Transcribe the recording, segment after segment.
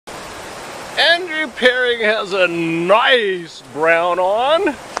Andrew Perry has a nice brown on.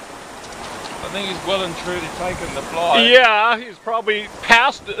 I think he's well and truly taken the fly. Yeah, he's probably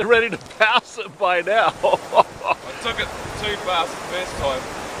past it, ready to pass it by now. I took it too fast the first time.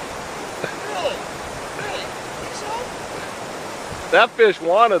 Really? Really? Think so? That fish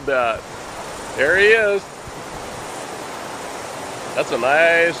wanted that. There he is. That's a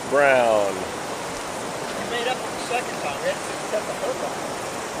nice brown. You made up for the second time. You had to set the hook on.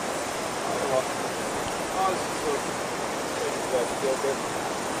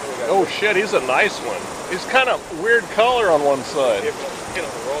 Oh shit, he's a nice one. He's kind of weird color on one side.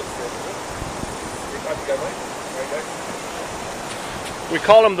 We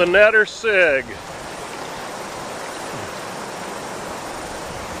call him the netter Sieg.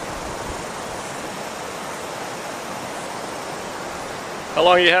 How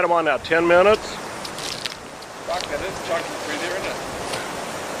long you had him on now? 10 minutes? Fuck, that is chunky through there, isn't it?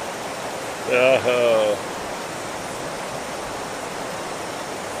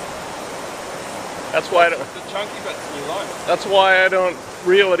 That's why I don't, the chunky bit's in your line. that's why I don't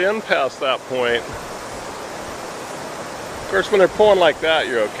reel it in past that point. Of course, when they're pulling like that,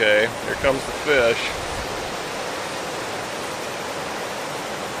 you're okay. Here comes the fish.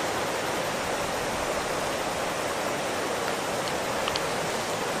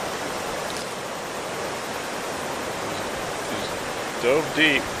 He's dove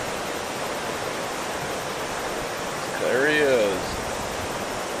deep. There he is.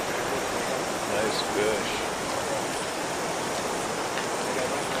 Nice fish.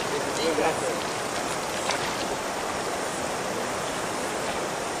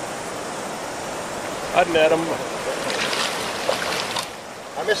 I'd net him.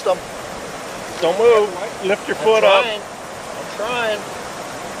 I missed him. Don't move. Lift your foot up. I'm trying.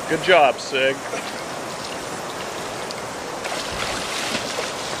 Good job, Sieg.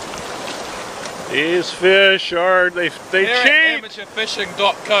 These fish are, they cheat.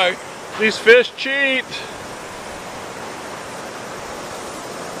 Amateurfishing.co. These fish cheat.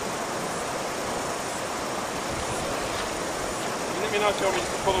 Let me know, tell me to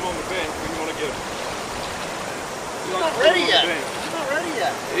pull him on the bank when you want to get him. He's not ready yet. He's not ready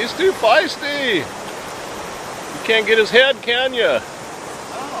yet. He's too feisty. You can't get his head, can you? Oh.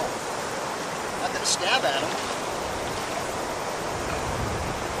 Not gonna stab at him.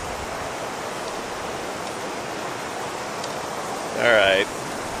 All right.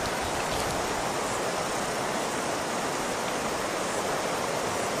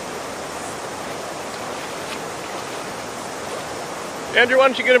 Andrew, why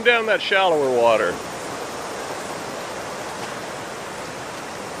don't you get him down in that shallower water?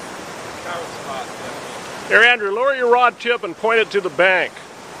 Here, Andrew, lower your rod tip and point it to the bank.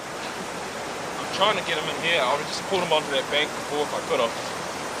 I'm trying to get him in here. I would just pulled him onto that bank before if I could have.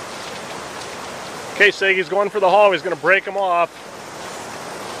 Okay, Sieg, he's going for the haul. He's going to break him off.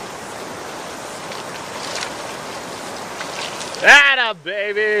 Atta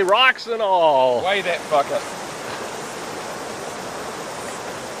baby, rocks and all. Weigh that fucker.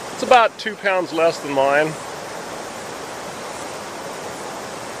 It's about 2 pounds less than mine.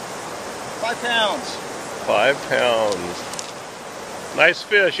 5 pounds. 5 pounds. Nice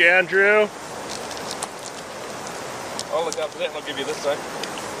fish, Andrew. I'll look up for that and I'll give you this thing.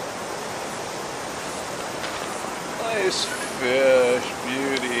 Nice fish,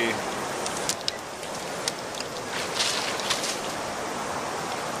 beauty.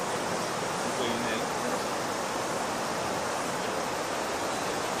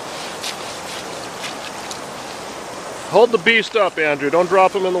 Hold the beast up, Andrew. Don't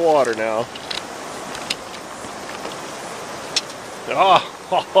drop him in the water now. Oh.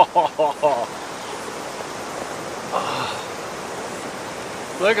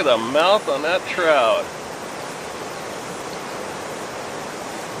 Look at the mouth on that trout.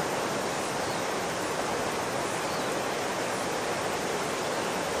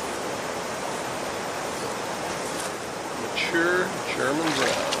 Mature German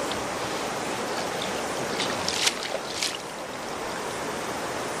brown.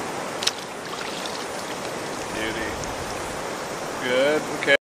 Good, okay.